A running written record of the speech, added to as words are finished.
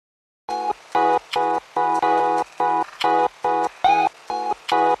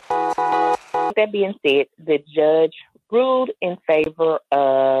with that being said, the judge ruled in favor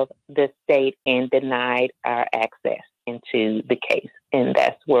of the state and denied our access into the case. And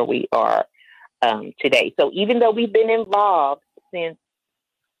that's where we are today. So even though we've been involved since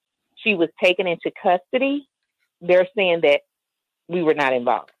she was taken into custody, they're saying that we were not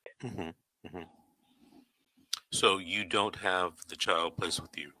involved. Mm-hmm. Mm-hmm. So you don't have the child placed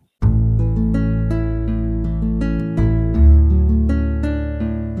with you?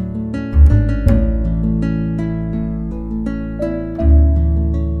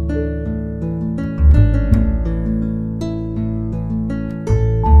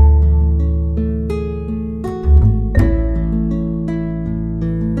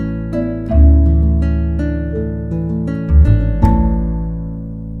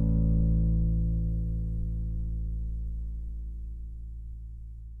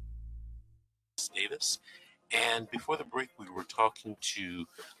 Davis. And before the break, we were talking to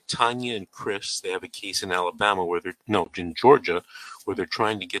Tanya and Chris. They have a case in Alabama in Georgia, where they're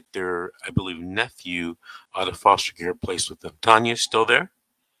trying to get their, I believe, nephew out of foster care placed with them. Tanya, still there?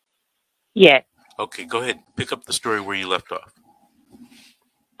 Yes. Okay, go ahead. Pick up the story where you left off.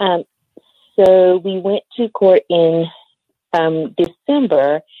 So we went to court in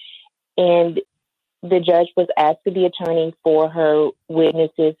December, and the judge was asking the attorney for her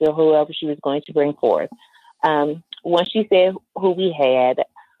witnesses or whoever she was going to bring forth. Once she said who we had,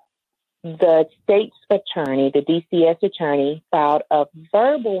 the state's attorney, the DCS attorney, filed a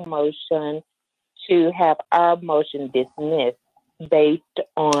verbal motion to have our motion dismissed based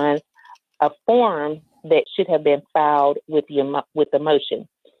on a form that should have been filed with the motion.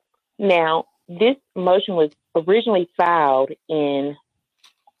 Now, this motion was originally filed in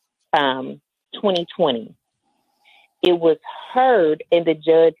 2020. It was heard and the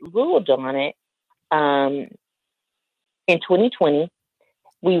judge ruled on it in 2020.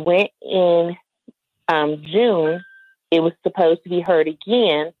 We went in June. It was supposed to be heard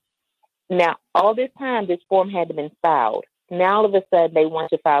again. Now, all this time, this form hadn't been filed. Now, all of a sudden, they want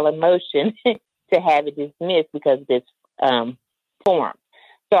to file a motion to have it dismissed because of this form.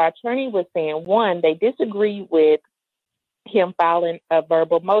 So our attorney was saying, one, they disagree with him filing a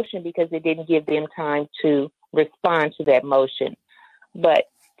verbal motion because it didn't give them time to respond to that motion. But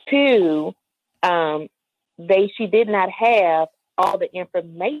two, she did not have all the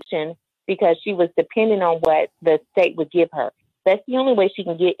information because she was depending on what the state would give her. That's the only way she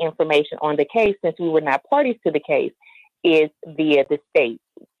can get information on the case, since we were not parties to the case, is via the state.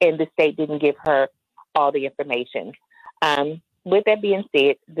 And the state didn't give her all the information. With that being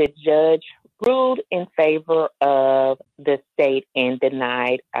said, the judge ruled in favor of the state and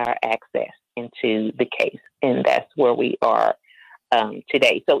denied our access into the case. And that's where we are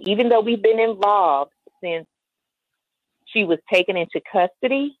today. So even though we've been involved since she was taken into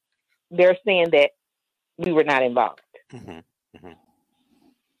custody, they're saying that we were not involved. Mm-hmm. Mm-hmm.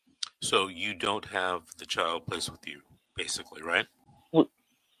 So you don't have the child placed with you, basically, right?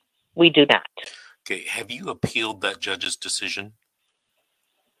 We do not. Okay. Have you appealed that judge's decision?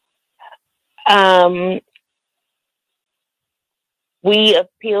 We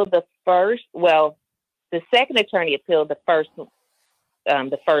appealed the second attorney appealed the first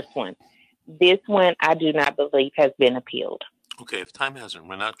one. This one, I do not believe has been appealed. Okay. If time hasn't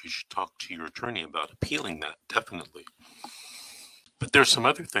run out, you should talk to your attorney about appealing that, definitely. But there's some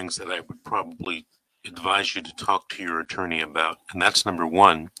other things that I would probably advise you to talk to your attorney about. And that's number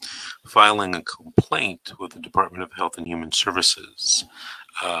one, filing a complaint with the Department of Health and Human Services.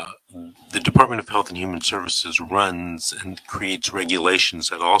 The Department of Health and Human Services runs and creates regulations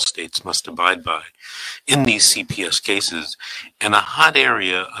that all states must abide by in these CPS cases. And a hot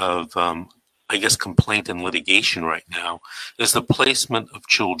area of, complaint and litigation right now is the placement of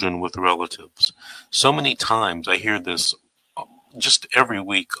children with relatives. So many times I hear this just every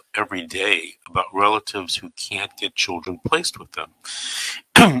week, every day, about relatives who can't get children placed with them.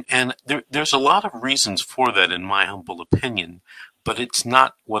 And there's a lot of reasons for that, in my humble opinion, but it's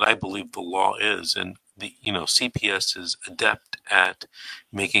not what I believe the law is. And CPS is adept at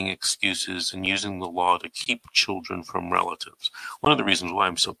making excuses and using the law to keep children from relatives. One of the reasons why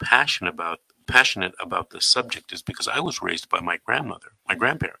I'm so passionate about this subject is because I was raised by my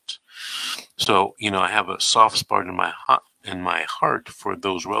grandparents. So, I have a soft spot in my heart for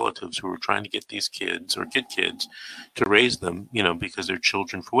those relatives who are trying to get these kids or get kids to raise them, because their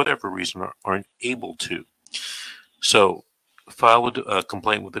children, for whatever reason, aren't able to. So filed a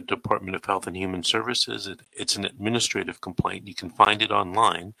complaint with the Department of Health and Human Services. It's an administrative complaint. You can find it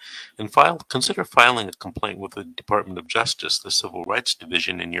online, and consider filing a complaint with the Department of Justice, the Civil Rights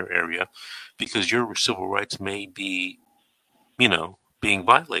Division in your area, because your civil rights may be, being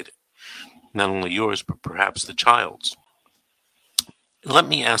violated. not only yours, but perhaps the child's. Let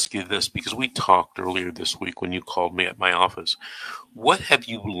me ask you this, because we talked earlier this week when you called me at my office. What have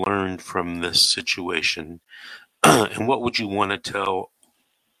you learned from this situation, and what would you want to tell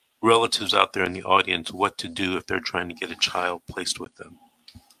relatives out there in the audience what to do if they're trying to get a child placed with them?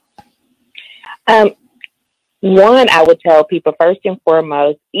 Um, One, I would tell people first and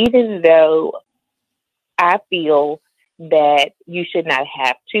foremost, even though I feel that you should not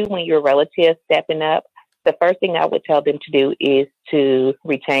have to when your relative stepping up, the first thing I would tell them to do is to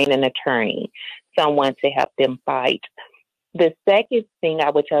retain an attorney, someone to help them fight. The second thing I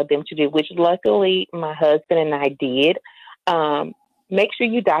would tell them to do, which luckily my husband and I did, um, make sure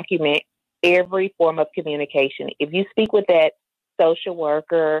you document every form of communication. If you speak with that social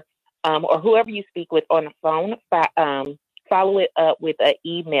worker or whoever you speak with on the phone, follow it up with an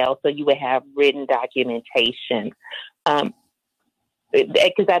email so you would have written documentation. Um,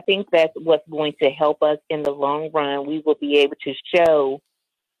 because I think that's what's going to help us in the long run. We will be able to show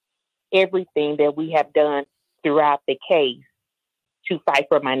everything that we have done throughout the case to fight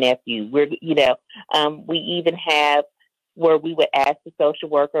for my nephew. We even have where we would ask the social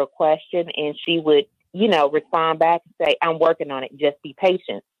worker a question and she would, respond back and say, I'm working on it. Just be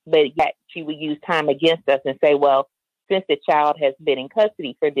patient. But yet she would use time against us and say, well, since the child has been in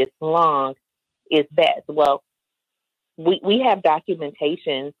custody for this long, is that, well, we have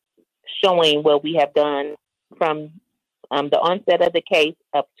documentation showing what we have done from the onset of the case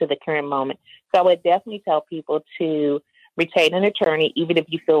up to the current moment. So I would definitely tell people to retain an attorney, even if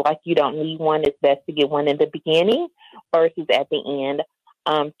you feel like you don't need one. It's best to get one in the beginning versus at the end.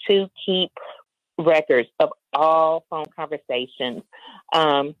 To keep records of all phone conversations,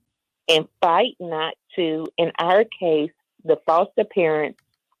 and fight not to. In our case, the foster parent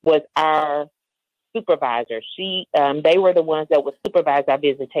was our supervisor. They were the ones that would supervise our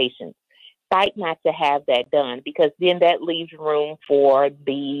visitations. Fight not to have that done because then that leaves room for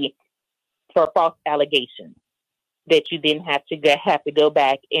false allegations that you then have to go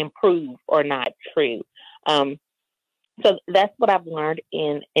back and prove are not true. So that's what I've learned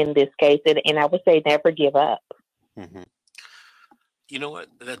in this case, and I would say never give up. Mm-hmm. You know what?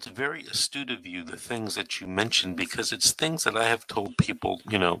 That's very astute of you, the things that you mentioned, because it's things that I have told people,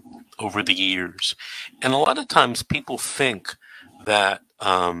 over the years. And a lot of times people think that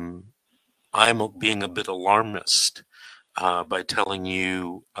I'm being a bit alarmist by telling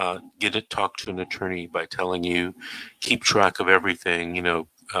you, talk to an attorney, by telling you, keep track of everything,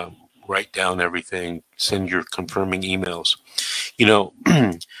 write down everything, send your confirming emails.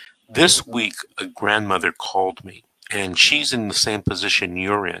 This week, a grandmother called me. And she's in the same position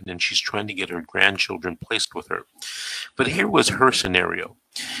you're in, and she's trying to get her grandchildren placed with her. But here was her scenario.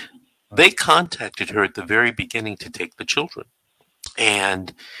 They contacted her at the very beginning to take the children.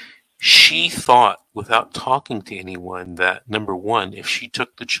 And she thought, without talking to anyone, that number one, if she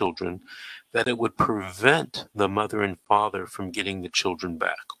took the children, that it would prevent the mother and father from getting the children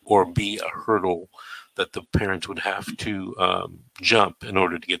back or be a hurdle that the parents would have to jump in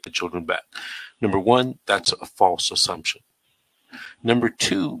order to get the children back. Number one, that's a false assumption. Number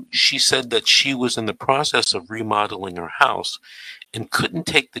two, she said that she was in the process of remodeling her house and couldn't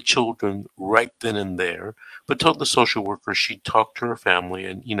take the children right then and there, but told the social worker she'd talk to her family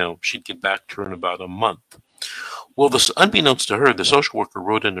and, she'd get back to her in about a month. Well, unbeknownst to her, the social worker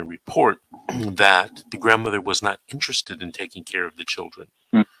wrote in a report that the grandmother was not interested in taking care of the children.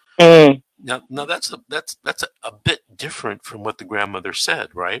 Mm. Now that's a bit different from what the grandmother said,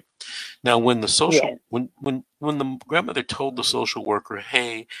 right? Now, when the Yes. when the grandmother told the social worker,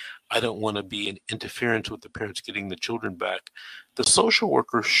 "Hey, I don't want to be an interference with the parents getting the children back," the social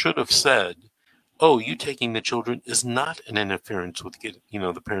worker should have said, "Oh, you taking the children is not an interference with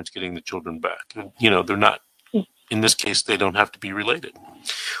the parents getting the children back. They're not. In this case, they don't have to be related."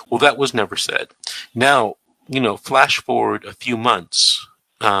 Well, that was never said. Now, flash forward a few months.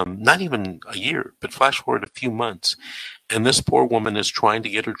 Not even a year, but flash forward a few months, and this poor woman is trying to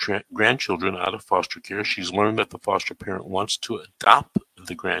get her grandchildren out of foster care. She's learned that the foster parent wants to adopt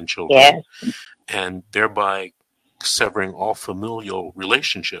the grandchildren, Yes. and thereby severing all familial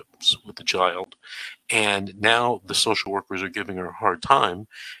relationships with the child. And now the social workers are giving her a hard time,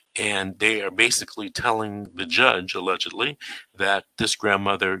 and they are basically telling the judge, allegedly, that this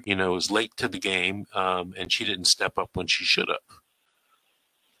grandmother, is late to the game, and she didn't step up when she should have.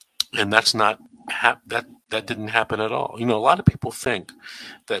 And that's not that didn't happen at all. A lot of people think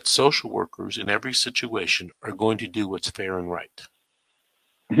that social workers in every situation are going to do what's fair and right.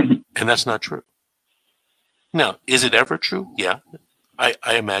 And that's not true. Now, is it ever true? Yeah, I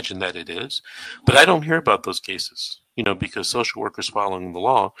imagine that it is. But I don't hear about those cases. because social workers following the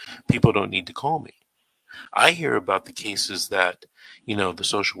law, people don't need to call me. I hear about the cases that, the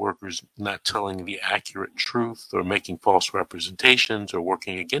social workers not telling the accurate truth or making false representations or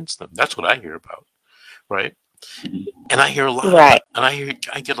working against them. That's what I hear about, right? And I hear a lot Right. about, and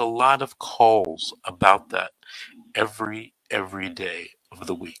I get a lot of calls about that every day of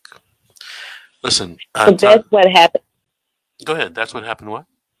the week. Listen, That's what happened. go ahead. That's what happened. What?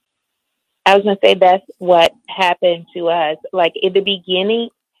 I was going to say that's what happened to us. Like in the beginning,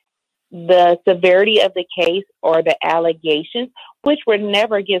 the severity of the case or the allegations, which were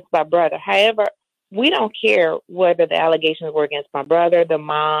never against my brother. However, we don't care whether the allegations were against my brother, the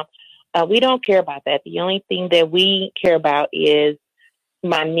mom. We don't care about that. The only thing that we care about is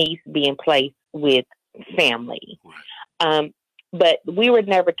my niece being placed with family. But we were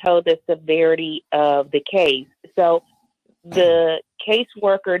never told the severity of the case. So the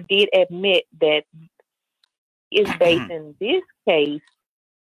caseworker did admit that is basing this case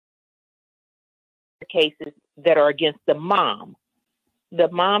cases that are against the mom. The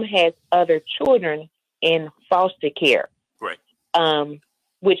mom has other children in foster care, right?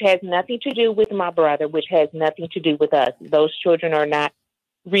 Which has nothing to do with my brother, which has nothing to do with us. Those children are not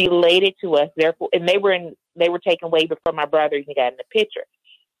related to us. Therefore, and they were taken away before my brother even got in the picture.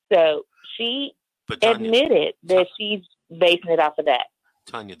 So she admitted that she's basing it off of that.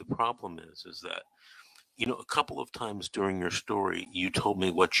 Tanya, the problem is that, a couple of times during your story, you told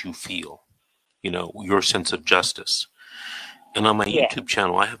me what you feel, your sense of justice. And on my YouTube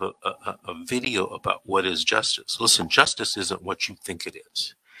channel, I have a video about what is justice. Listen, justice isn't what you think it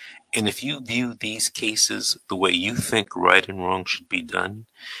is. And if you view these cases the way you think right and wrong should be done,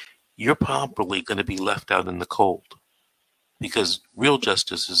 you're probably going to be left out in the cold. Because real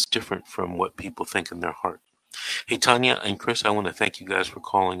justice is different from what people think in their heart. Hey, Tanya and Chris, I want to thank you guys for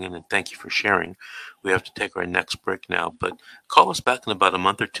calling in and thank you for sharing. We have to take our next break now, but call us back in about a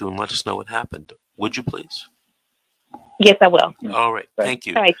month or two and let us know what happened. Would you please? Yes, I will. All right. Thank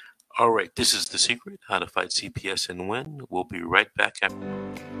you. Bye. All right. This is The Secret, How to Fight CPS and Win. We'll be right back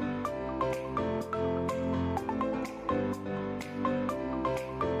after.